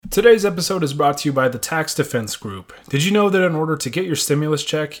Today's episode is brought to you by the Tax Defense Group. Did you know that in order to get your stimulus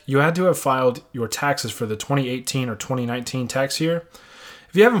check, you had to have filed your taxes for the 2018 or 2019 tax year?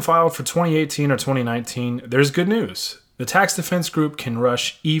 If you haven't filed for 2018 or 2019, there's good news. The Tax Defense Group can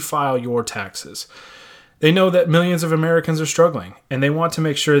rush e-file your taxes. They know that millions of Americans are struggling, and they want to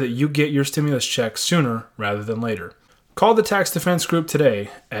make sure that you get your stimulus check sooner rather than later. Call the Tax Defense Group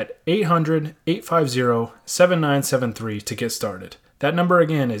today at 800-850-7973 to get started. That number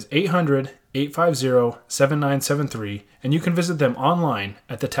again is 800-850-7973, and you can visit them online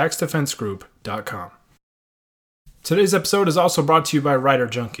at thetaxdefensegroup.com. Today's episode is also brought to you by Writer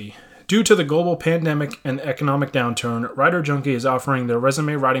Junkie. Due to the global pandemic and economic downturn, Writer Junkie is offering their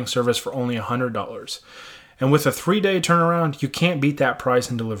resume writing service for only $100. And with a 3-day turnaround, you can't beat that price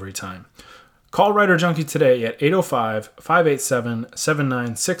and delivery time. Call Writer Junkie today at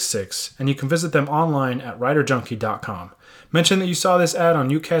 805-587-7966, and you can visit them online at writerjunkie.com. Mention that you saw this ad on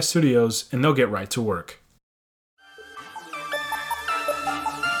UCast Studios, and they'll get right to work.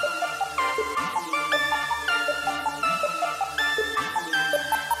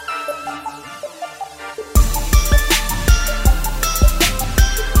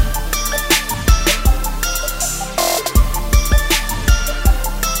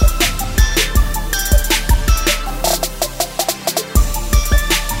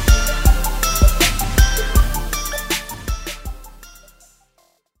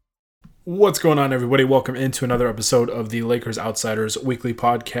 What's going on, everybody? Welcome into another episode of the Lakers Outsiders Weekly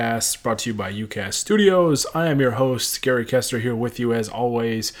Podcast, brought to you by UCast Studios. I am your host, Gary Kester, here with you as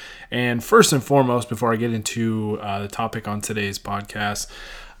always. And first and foremost, before I get into the topic on today's podcast,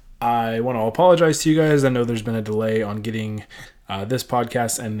 I want to apologize to you guys. I know there's been a delay on getting this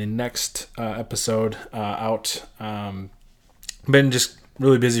podcast and the next episode out. Been just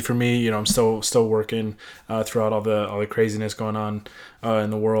really busy for me. I'm still working throughout all the craziness going on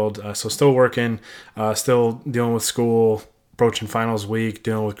in the world. So still working, still dealing with school, approaching finals week,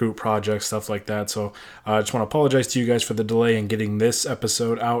 dealing with group projects, stuff like that. So I just want to apologize to you guys for the delay in getting this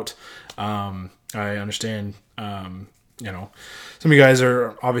episode out. I understand, some of you guys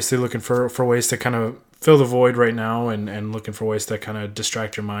are obviously looking for ways to kind of fill the void right now and looking for ways to kind of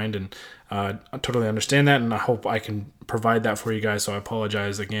distract your mind, and I totally understand that, and I hope I can provide that for you guys. So I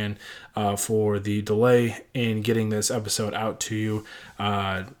apologize again for the delay in getting this episode out to you.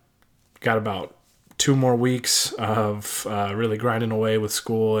 Got about 2 more weeks of really grinding away with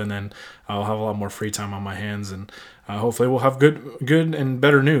school, and then I'll have a lot more free time on my hands, and hopefully we'll have good and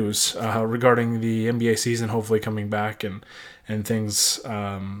better news regarding the NBA season, hopefully coming back and things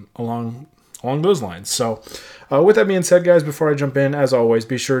along those lines. So with that being said, guys, before I jump in, as always,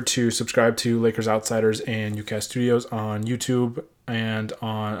 be sure to subscribe to Lakers Outsiders and UCast Studios on YouTube and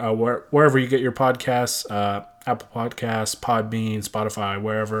on wherever you get your podcasts, Apple Podcasts, Podbean, Spotify,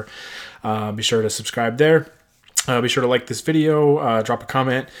 wherever. Be sure to subscribe there. Be sure to like this video, drop a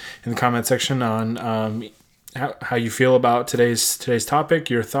comment in the comment section on how you feel about today's topic,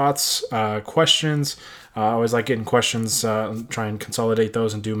 your thoughts, questions. I always like getting questions, try and consolidate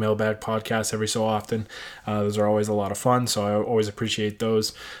those and do mailbag podcasts every so often. Those are always a lot of fun, so I always appreciate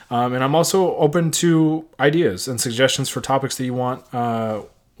those. And I'm also open to ideas and suggestions for topics that you want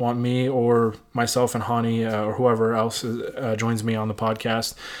me or myself and Hani or whoever else joins me on the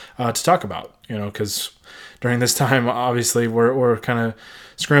podcast to talk about, because during this time, obviously, we're kind of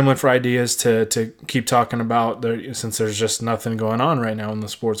scrambling for ideas to keep talking about, since there's just nothing going on right now in the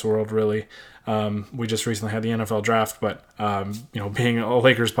sports world, really. We just recently had the NFL draft, but, being a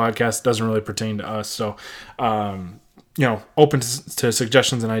Lakers podcast doesn't really pertain to us. So, open to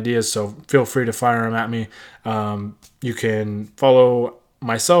suggestions and ideas. So feel free to fire them at me. You can follow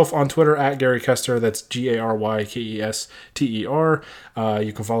myself on Twitter at Gary Kester. That's GaryKester.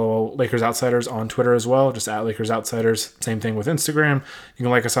 You can follow Lakers Outsiders on Twitter as well, just at Lakers Outsiders. Same thing with Instagram. You can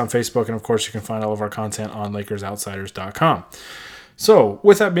like us on Facebook, and of course you can find all of our content on LakersOutsiders.com. So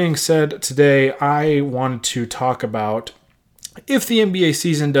with that being said, today I wanted to talk about if the NBA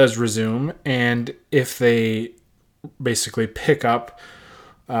season does resume and if they basically pick up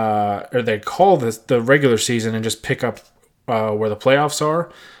or they call this the regular season and just pick up where the playoffs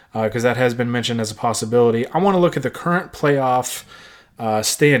are, because that has been mentioned as a possibility. I want to look at the current playoff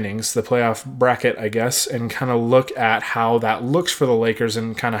standings, the playoff bracket, I guess, and kind of look at how that looks for the Lakers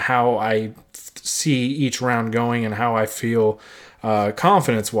and kind of how I see each round going and how I feel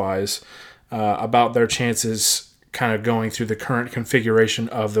confidence-wise about their chances kind of going through the current configuration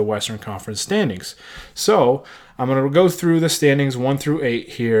of the Western Conference standings. So I'm going to go through the standings 1 through 8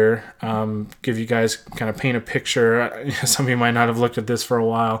 here, give you guys kind of paint a picture. Some of you might not have looked at this for a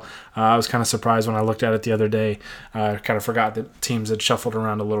while. I was kind of surprised when I looked at it the other day. I kind of forgot that teams had shuffled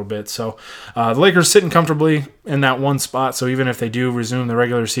around a little bit. So the Lakers sitting comfortably in that one spot. So even if they do resume the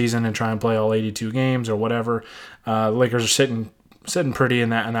regular season and try and play all 82 games or whatever, the Lakers are sitting pretty in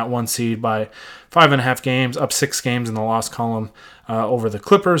that one seed by 5.5 games, up 6 games in the loss column over the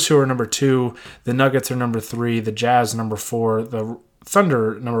Clippers, who are number 2. The Nuggets are number 3. The Jazz number 4. The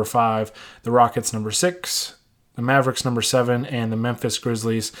Thunder number 5. The Rockets number 6. The Mavericks number 7, and the Memphis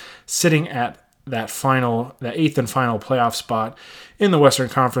Grizzlies sitting at that 8th and final playoff spot in the Western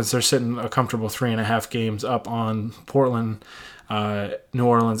Conference. They're sitting a comfortable 3.5 games up on Portland, New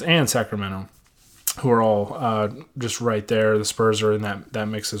Orleans, and Sacramento, who are all just right there. The Spurs are in that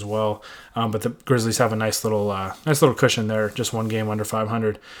mix as well. But the Grizzlies have a nice little cushion there, just one game under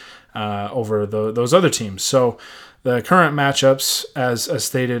 500 over those other teams. So the current matchups, as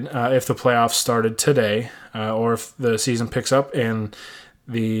stated, if the playoffs started today, or if the season picks up and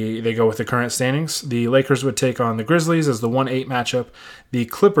they go with the current standings, the Lakers would take on the Grizzlies as the 1-8 matchup. The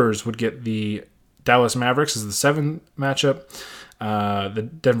Clippers would get the Dallas Mavericks as the 7 matchup. The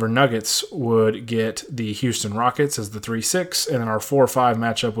Denver Nuggets would get the Houston Rockets as the 3-6, and then our 4-5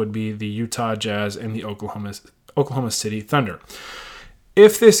 matchup would be the Utah Jazz and the Oklahoma City Thunder.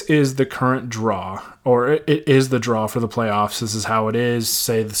 If this is the current draw, or it is the draw for the playoffs, this is how it is.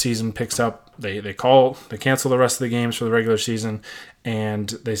 Say the season picks up, they cancel the rest of the games for the regular season, and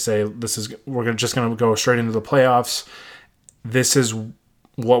they say we're just going to go straight into the playoffs. This is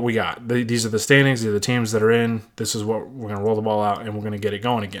what we got. These are the standings. These are the teams that are in. This is what we're going to roll the ball out, and we're going to get it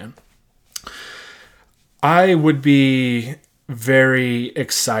going again. I would be very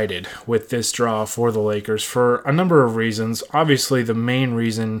excited with this draw for the Lakers for a number of reasons. Obviously, the main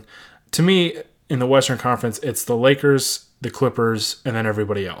reason to me in the Western Conference, it's the Lakers, the Clippers, and then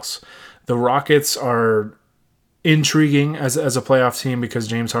everybody else. The Rockets are intriguing as a playoff team because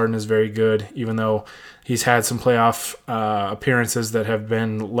James Harden is very good, even though he's had some playoff appearances that have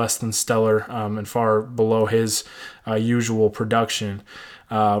been less than stellar and far below his usual production.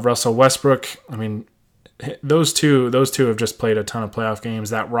 Russell Westbrook, I mean, those two have just played a ton of playoff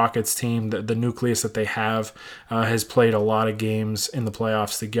games. That Rockets team, the nucleus that they have, has played a lot of games in the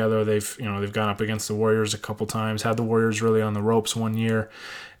playoffs together. They've gone up against the Warriors a couple times, had the Warriors really on the ropes one year.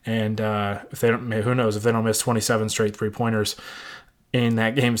 And if they don't, who knows, if they don't miss 27 straight 3-pointers in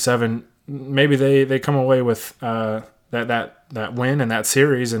that Game 7, maybe they come away with that win and that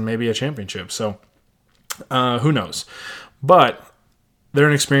series and maybe a championship. So who knows? But they're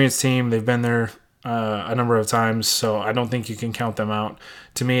an experienced team. They've been there a number of times, so I don't think you can count them out.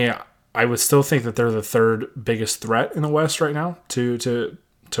 To me, I would still think that they're the third biggest threat in the West right now to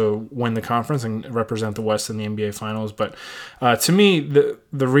win the conference and represent the West in the NBA Finals. But to me,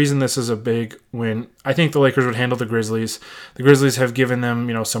 the reason this is a big win, I think the Lakers would handle the Grizzlies. The Grizzlies have given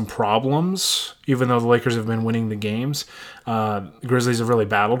them, some problems, even though the Lakers have been winning the games. The Grizzlies have really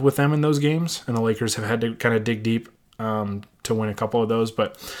battled with them in those games, and the Lakers have had to kind of dig deep to win a couple of those.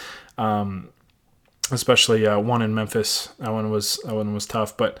 But especially one in Memphis, that one was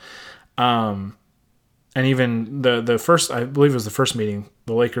tough. But and even the first, I believe it was the first meeting,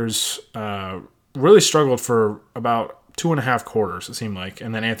 the Lakers really struggled for about 2.5 quarters, it seemed like.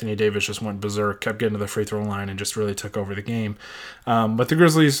 And then Anthony Davis just went berserk, kept getting to the free throw line, and just really took over the game. But the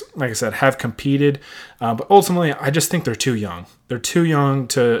Grizzlies, like I said, have competed. But ultimately, I just think they're too young. They're too young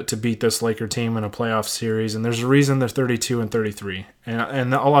to beat this Laker team in a playoff series. And there's a reason they're 32 and 33.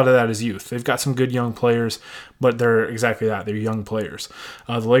 And a lot of that is youth. They've got some good young players, but they're exactly that. They're young players.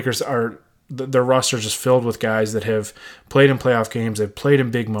 The Lakers are... Their roster is just filled with guys that have played in playoff games. They've played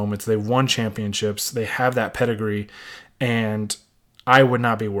in big moments. They've won championships. They have that pedigree, and I would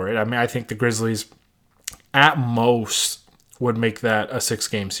not be worried. I mean, I think the Grizzlies, at most, would make that a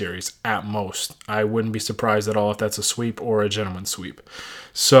 6-game series. At most. I wouldn't be surprised at all if that's a sweep or a gentleman's sweep.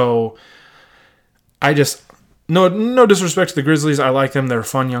 So, No disrespect to the Grizzlies. I like them. They're a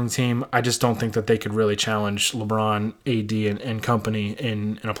fun young team. I just don't think that they could really challenge LeBron, AD, and company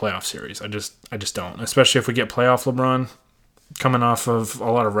in a playoff series. I just don't. Especially if we get playoff LeBron coming off of a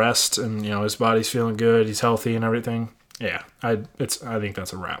lot of rest and his body's feeling good, he's healthy and everything. Yeah, I think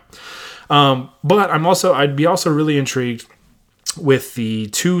that's a wrap. But I'd be also really intrigued with the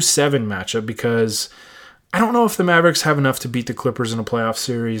 2-7 matchup because I don't know if the Mavericks have enough to beat the Clippers in a playoff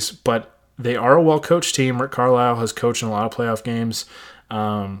series, but they are a well-coached team. Rick Carlisle has coached in a lot of playoff games.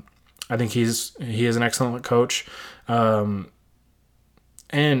 I think he is an excellent coach. And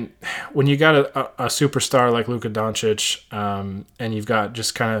And when you got a superstar like Luka Doncic, and you've got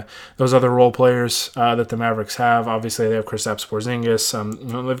just kind of those other role players that the Mavericks have, obviously they have Kristaps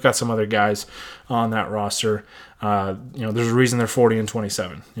Porzingis. They've got some other guys on that roster. There's a reason they're 40 and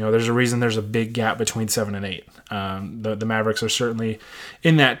 27. There's a reason there's a big gap between 7 and 8. The Mavericks are certainly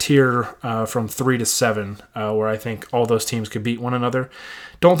in that tier from 3 to 7, where I think all those teams could beat one another.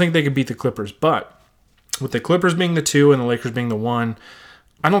 Don't think they could beat the Clippers, but with the Clippers being the 2 and the Lakers being the 1,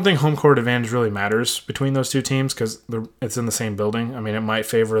 I don't think home court advantage really matters between those two teams because it's in the same building. I mean, it might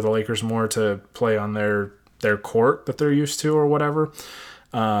favor the Lakers more to play on their court that they're used to or whatever.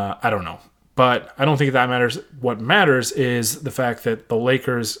 I don't know. But I don't think that matters. What matters is the fact that the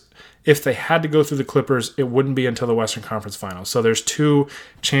Lakers, if they had to go through the Clippers, it wouldn't be until the Western Conference Finals. So there's 2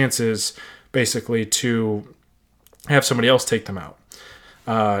 chances, basically, to have somebody else take them out.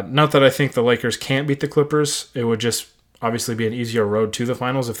 Not that I think the Lakers can't beat the Clippers. It would just obviously be an easier road to the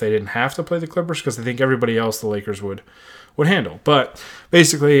finals if they didn't have to play the Clippers because I think everybody else the Lakers would handle. But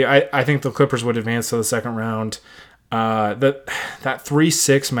basically, I think the Clippers would advance to the second round. That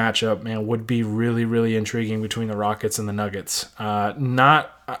 3-6 matchup, man, would be really, really intriguing between the Rockets and the Nuggets. I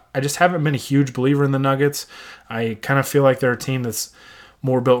just haven't been a huge believer in the Nuggets. I kind of feel like they're a team that's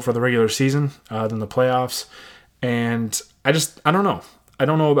more built for the regular season than the playoffs. And I don't know. I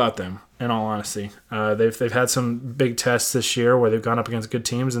don't know about them, in all honesty. They've had some big tests this year where they've gone up against good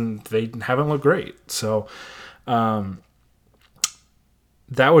teams and they haven't looked great. So that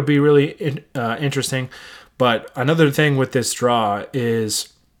would be really interesting. But another thing with this draw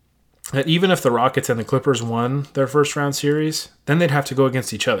is that even if the Rockets and the Clippers won their first round series, then they'd have to go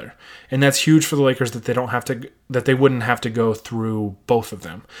against each other, and that's huge for the Lakers that they wouldn't have to go through both of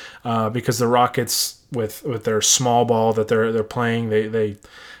them, because the Rockets with their small ball that they're playing, they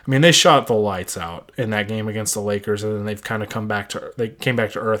shot the lights out in that game against the Lakers, and then they've kind of came back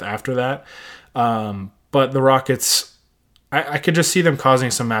to earth after that. But the Rockets, I could just see them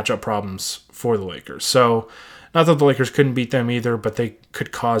causing some matchup problems for the Lakers. So, not that the Lakers couldn't beat them either, but they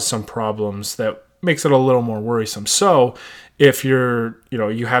could cause some problems that makes it a little more worrisome. So, if you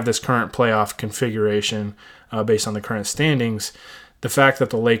have this current playoff configuration based on the current standings, the fact that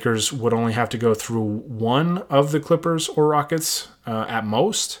the Lakers would only have to go through one of the Clippers or Rockets at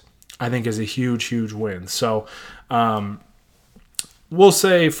most, I think is a huge, huge win. So, we'll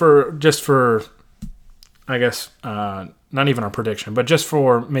say for I guess, not even our prediction, but just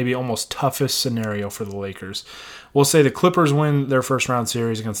for maybe almost toughest scenario for the Lakers, we'll say the Clippers win their first round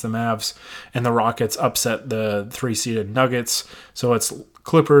series against the Mavs and the Rockets upset the 3-seeded Nuggets. So it's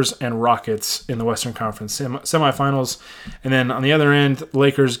Clippers and Rockets in the Western Conference semifinals. And then on the other end,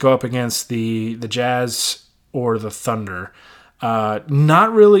 Lakers go up against the Jazz or the Thunder.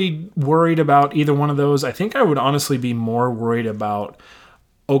 Not really worried about either one of those. I think I would honestly be more worried about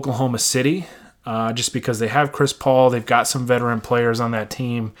Oklahoma City. Just because they have Chris Paul, they've got some veteran players on that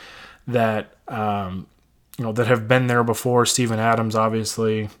team that that have been there before. Steven Adams,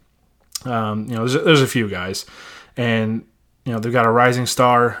 obviously, there's a few guys, and they've got a rising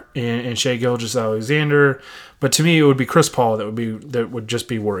star in Shai Gilgeous-Alexander. But to me, it would be Chris Paul that would just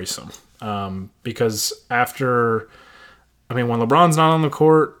be worrisome, because when LeBron's not on the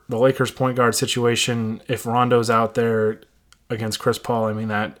court, the Lakers point guard situation, if Rondo's out there against Chris Paul,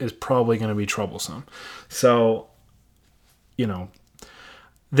 that is probably going to be troublesome. So,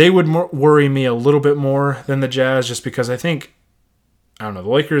 they would worry me a little bit more than the Jazz, just because I think, the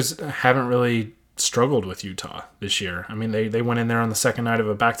Lakers haven't really struggled with Utah this year. They went in there on the second night of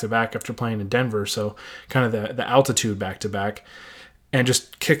a back-to-back after playing in Denver, so kind of the altitude back-to-back, and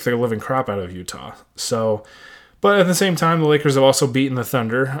just kicked the living crap out of Utah. So, but at the same time, the Lakers have also beaten the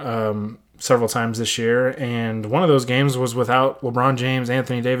Thunder several times this year, and one of those games was without LeBron James,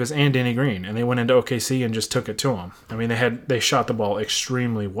 Anthony Davis, and Danny Green, and they went into OKC and just took it to them. They shot the ball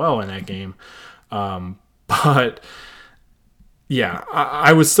extremely well in that game, but yeah,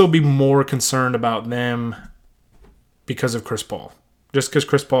 I would still be more concerned about them because of Chris Paul. Just because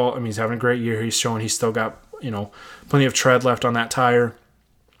Chris Paul, he's having a great year. He's showing he's still got plenty of tread left on that tire.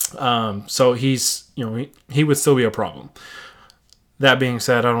 So he's he would still be a problem. That being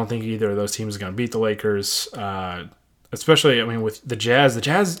said, I don't think either of those teams is going to beat the Lakers, especially, with the Jazz. The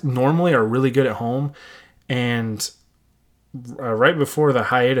Jazz normally are really good at home, and right before the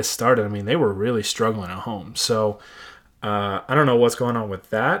hiatus started, they were really struggling at home. So I don't know what's going on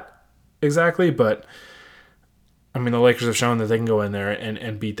with that exactly, but, the Lakers have shown that they can go in there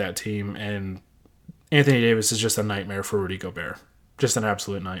and beat that team, and Anthony Davis is just a nightmare for Rudy Gobert. Just an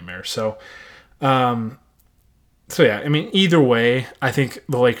absolute nightmare. So, either way, I think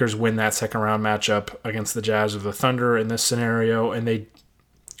the Lakers win that second round matchup against the Jazz or the Thunder in this scenario, and they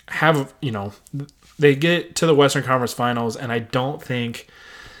have, they get to the Western Conference Finals, and I don't think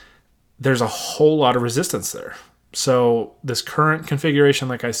there's a whole lot of resistance there. So this current configuration,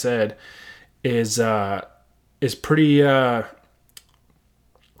 like I said, is pretty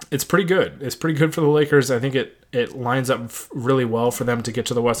it's pretty good. It's pretty good for the Lakers. I think it lines up really well for them to get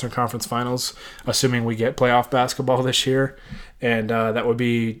to the Western Conference Finals, assuming we get playoff basketball this year, and that'd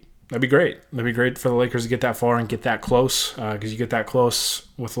be great. That'd be great for the Lakers to get that far and get that close, because you get that close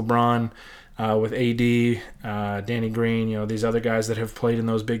with LeBron, with AD, Danny Green, these other guys that have played in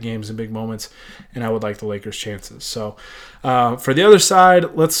those big games and big moments, and I would like the Lakers' chances. So for the other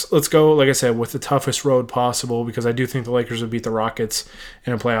side, let's go, like I said, with the toughest road possible, because I do think the Lakers would beat the Rockets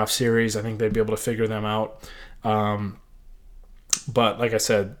in a playoff series. I think they'd be able to figure them out. But like I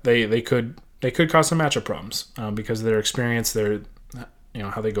said, they could cause some matchup problems because of their experience. They're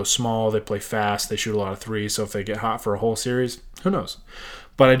how they go small, they play fast, they shoot a lot of threes. So if they get hot for a whole series, who knows?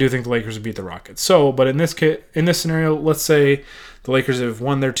 But I do think the Lakers would beat the Rockets. So, but in this scenario, let's say the Lakers have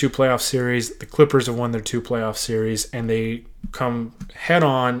won their 2 playoff series, the Clippers have won their 2 playoff series, and they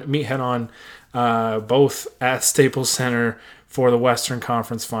meet head on, both at Staples Center for the Western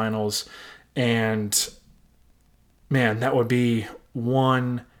Conference Finals. And man, that would be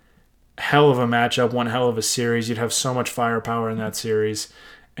one hell of a matchup, one hell of a series. You'd have so much firepower in that series.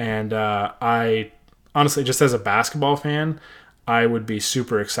 And I honestly, just as a basketball fan, I would be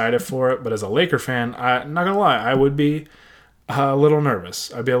super excited for it. But as a Laker fan, I'm not going to lie, I would be a little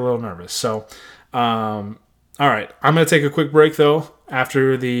nervous. I'd be a little nervous. So, all right. I'm going to take a quick break, though.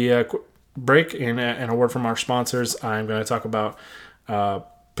 After the break and a word from our sponsors, I'm going to talk about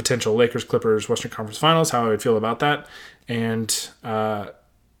potential Lakers-Clippers Western Conference Finals, how I would feel about that. And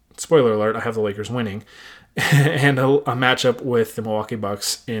spoiler alert, I have the Lakers winning. And a matchup with the Milwaukee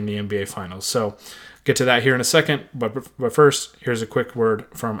Bucks in the NBA Finals. So get to that here in a second. But first, here's a quick word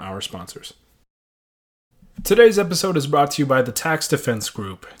from our sponsors. Today's episode is brought to you by the Tax Defense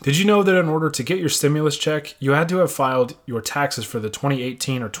Group. Did you know that in order to get your stimulus check, you had to have filed your taxes for the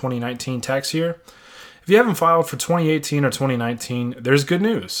 2018 or 2019 tax year? If you haven't filed for 2018 or 2019, there's good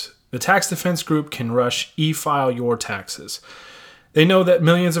news. The Tax Defense Group can rush e-file your taxes. They know that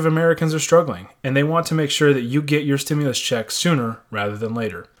millions of Americans are struggling, and they want to make sure that you get your stimulus check sooner rather than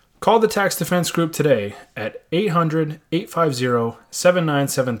later. Call the Tax Defense Group today at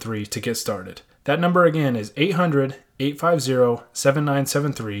 800-850-7973 to get started. That number again is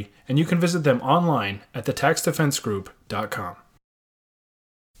 800-850-7973, and you can visit them online at thetaxdefensegroup.com.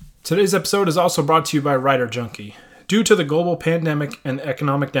 Today's episode is also brought to you by Writer Junkie. Due to the global pandemic and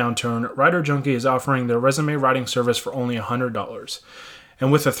economic downturn, Writer Junkie is offering their resume writing service for only $100.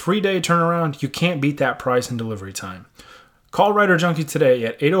 And with a 3-day turnaround, you can't beat that price and delivery time. Call Writer Junkie today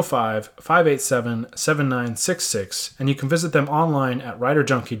at 805-587-7966, and you can visit them online at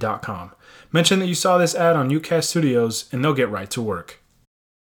writerjunkie.com. Mention that you saw this ad on UCast Studios, and they'll get right to work.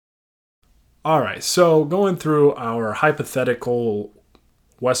 All right, so going through our hypothetical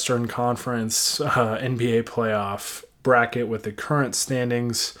Western Conference NBA playoff bracket with the current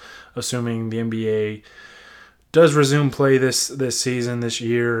standings, assuming the NBA does resume play this season, this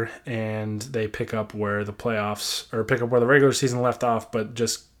year, and they pick up where the regular season left off, but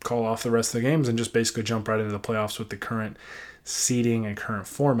just call off the rest of the games and just basically jump right into the playoffs with the current seeding and current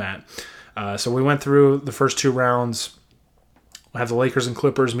format. So we went through the first 2 rounds. We have the Lakers and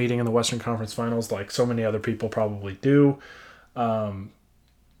Clippers meeting in the Western Conference Finals, like so many other people probably do.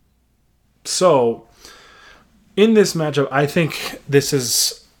 So in this matchup, I think this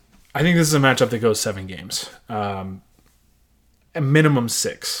is a matchup that goes 7 games. A minimum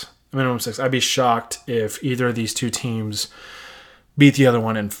 6. I'd be shocked if either of these 2 teams beat the other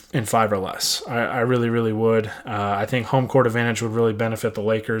one in 5 or less. I really, really would. I think home court advantage would really benefit the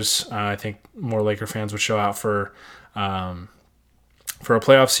Lakers. I think more Laker fans would show out for a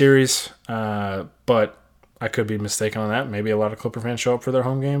playoff series. But I could be mistaken on that. Maybe a lot of Clipper fans show up for their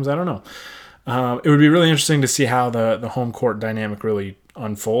home games. I don't know. It would be really interesting to see how the home court dynamic really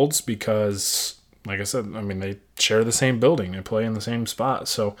unfolds because, like I said, they share the same building. They play in the same spot.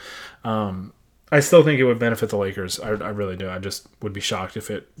 So I still think it would benefit the Lakers. I really do. I just would be shocked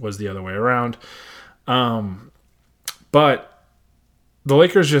if it was the other way around. But the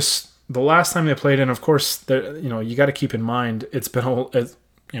Lakers the last time they played, and of course, you got to keep in mind, it's been,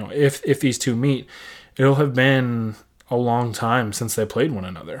 if these 2 meet, it'll have been a long time since they played one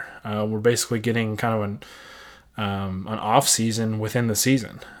another. We're basically getting kind of an off season within the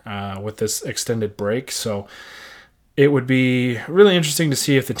season with this extended break. So it would be really interesting to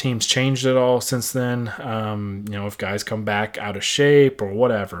see if the team's changed at all since then. If guys come back out of shape or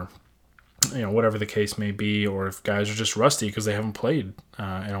whatever. whatever the case may be, or if guys are just rusty because they haven't played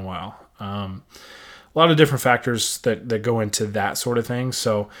in a while. A lot of different factors that go into that sort of thing.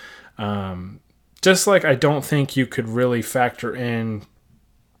 So just like I don't think you could really factor in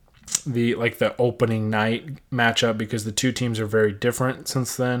the opening night matchup because the two teams are very different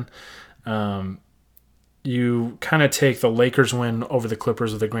since then. You kind of take the Lakers win over the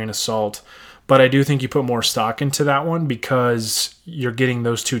Clippers with a grain of salt, but I do think you put more stock into that one because you're getting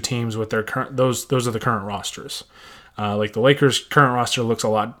those two teams with their current those are the current rosters. Like the Lakers' current roster looks a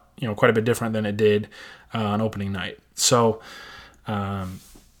lot, quite a bit different than it did on opening night. So, I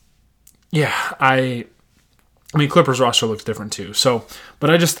mean, Clippers roster looks different too. So,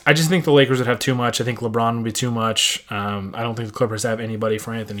 but I just think the Lakers would have too much. I think LeBron would be too much. I don't think the Clippers have anybody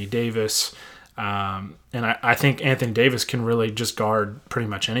for Anthony Davis. And I think Anthony Davis can really just guard pretty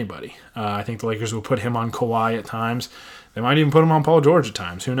much anybody. I think the Lakers will put him on Kawhi at times. They might even put him on Paul George at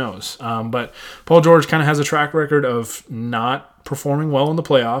times. Who knows? But Paul George kind of has a track record of not performing well in the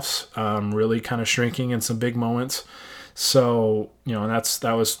playoffs, really kind of shrinking in some big moments. So, and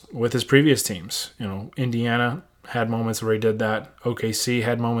that was with his previous teams. Indiana had moments where he did that. OKC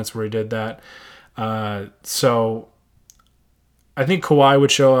had moments where he did that. So I think Kawhi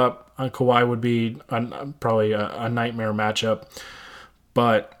would show up. Kawhi would be probably a nightmare matchup.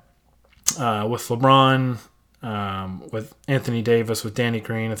 But with LeBron, with Anthony Davis, with Danny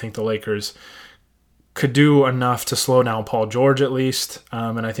Green, I think the Lakers could do enough to slow down Paul George at least.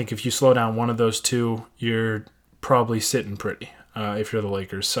 And I think if you slow down one of those two, you're probably sitting pretty if you're the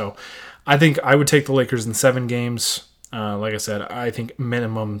Lakers. So I think I would take the Lakers in 7 games. Like I said, I think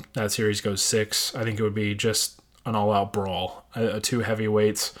minimum that series goes 6. I think it would be just an all-out brawl, two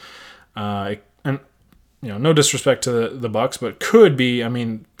heavyweights. And no disrespect to the Bucks, but could be. I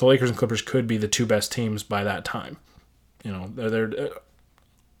mean, the Lakers and Clippers could be the two best teams by that time. They're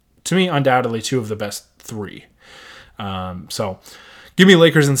to me undoubtedly two of the best 3. So give me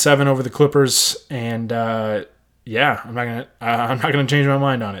Lakers in 7 over the Clippers, and I'm not gonna change my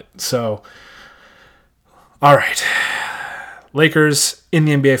mind on it. So, all right, Lakers in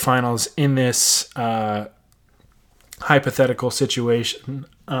the NBA Finals in this hypothetical situation.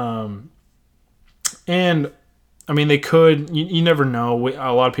 And I mean, they could, you never know.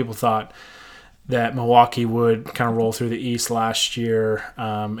 A lot of people thought that Milwaukee would kind of roll through the East last year,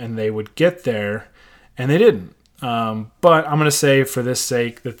 and they would get there, and they didn't. But I'm going to say for this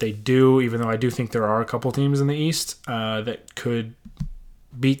sake that they do, even though I do think there are a couple teams in the East that could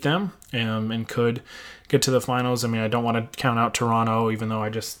beat them and could get to the finals. I mean, I don't want to count out Toronto, even though I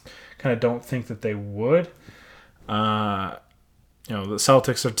just kind of don't think that they would. The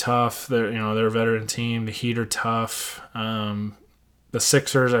Celtics are tough. They're a veteran team. The Heat are tough. The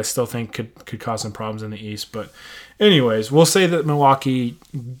Sixers, I still think could cause some problems in the East. But anyways, we'll say that Milwaukee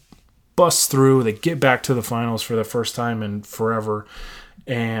busts through. They get back to the finals for the first time in forever.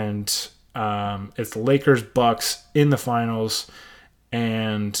 And it's the Lakers, Bucks in the finals.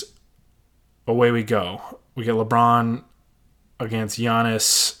 And away we go. We get LeBron against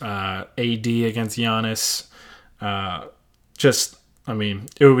Giannis, AD against Giannis.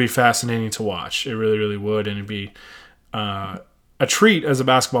 It would be fascinating to watch. It really, really would. And it'd be a treat as a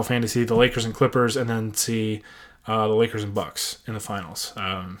basketball fan to see the Lakers and Clippers and then see the Lakers and Bucks in the finals.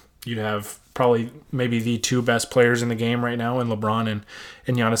 You'd have probably maybe the 2 best players in the game right now in LeBron and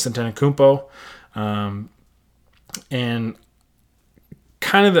Giannis Antetokounmpo. And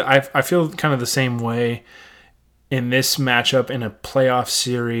kind of I feel kind of the same way in this matchup in a playoff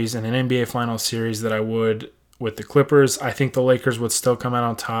series and an NBA Finals series that I would with the Clippers. I think the Lakers would still come out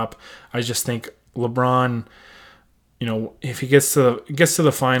on top. I just think LeBron, if he gets to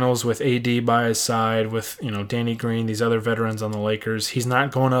the finals with AD by his side, with Danny Green, these other veterans on the Lakers, he's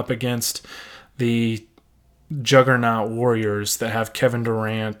not going up against the juggernaut Warriors that have Kevin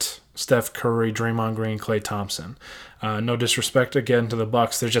Durant, Steph Curry, Draymond Green, Klay Thompson. No disrespect again to the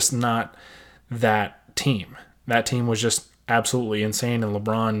Bucks, they're just not that team. That team was just absolutely insane, and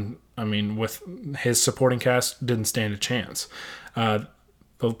LeBron, with his supporting cast, didn't stand a chance. The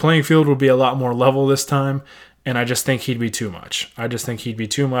playing field would be a lot more level this time, and I just think he'd be too much. I just think he'd be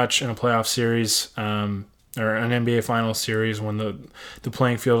too much in a playoff series or an NBA Finals series when the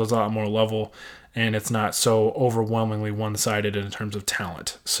playing field is a lot more level and it's not so overwhelmingly one-sided in terms of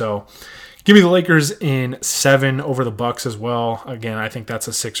talent. So give me the Lakers in 7 over the Bucks as well. Again, I think that's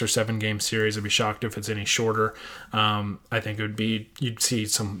a 6 or 7 game series. I'd be shocked if it's any shorter. I think it would be, you'd see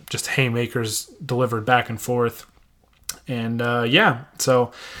some just haymakers delivered back and forth. And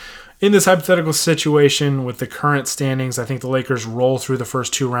so in this hypothetical situation with the current standings, I think the Lakers roll through the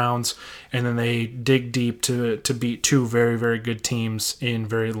first 2 rounds, and then they dig deep to beat 2 very, very good teams in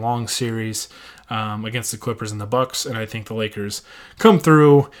very long series against the Clippers and the Bucks. And I think the Lakers come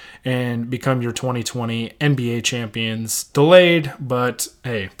through and become your 2020 NBA champions. Delayed, but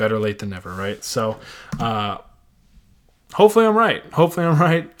hey, better late than never, right? So hopefully I'm right.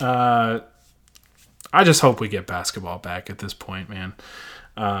 I just hope we get basketball back at this point, man.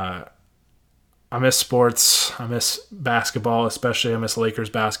 I miss sports. I miss basketball, especially. I miss Lakers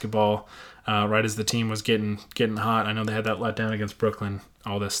basketball. Right as the team was getting hot, I know they had that letdown against Brooklyn.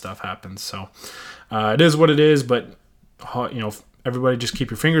 All this stuff happens, so it is what it is. But everybody, just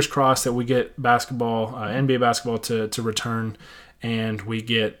keep your fingers crossed that we get basketball, NBA basketball, to return, and we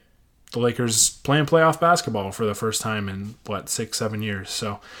get the Lakers playing playoff basketball for the first time in 6-7 years.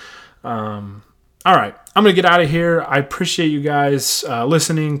 So. All right, I'm going to get out of here. I appreciate you guys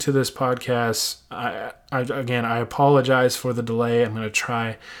listening to this podcast. I apologize for the delay. I'm going to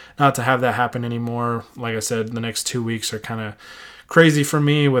try not to have that happen anymore. Like I said, the next 2 weeks are kind of crazy for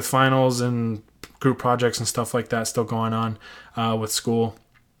me with finals and group projects and stuff like that still going on with school.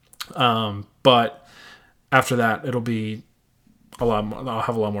 But after that, it'll be a lot more. I'll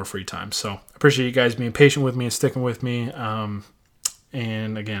have a lot more free time. So I appreciate you guys being patient with me and sticking with me.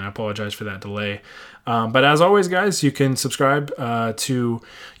 And again, I apologize for that delay. But as always, guys, you can subscribe to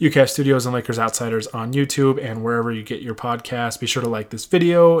UCAS Studios and Lakers Outsiders on YouTube and wherever you get your podcasts. Be sure to like this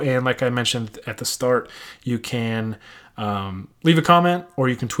video. And like I mentioned at the start, you can leave a comment, or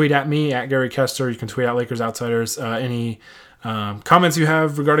you can tweet at me, at Gary Kester. You can tweet at Lakers Outsiders. Any comments you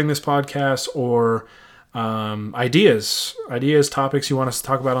have regarding this podcast, or ideas, topics you want us to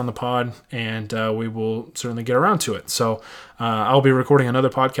talk about on the pod, and we will certainly get around to it. So I'll be recording another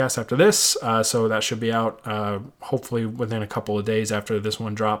podcast after this, so that should be out hopefully within a couple of days after this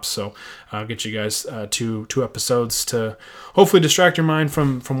one drops. So I'll get you guys two episodes to hopefully distract your mind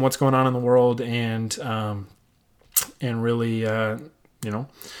from what's going on in the world, and really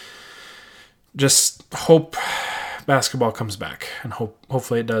just hope basketball comes back, and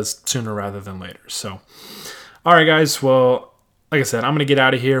hopefully it does sooner rather than later. So, all right, guys. Well, like I said, I'm going to get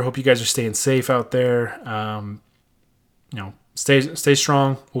out of here. Hope you guys are staying safe out there. Stay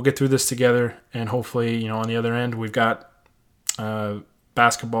strong. We'll get through this together, and hopefully, on the other end, we've got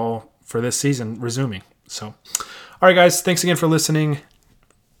basketball for this season resuming. So, all right, guys. Thanks again for listening.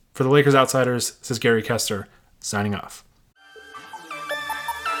 For the Lakers Outsiders, this is Gary Kester signing off.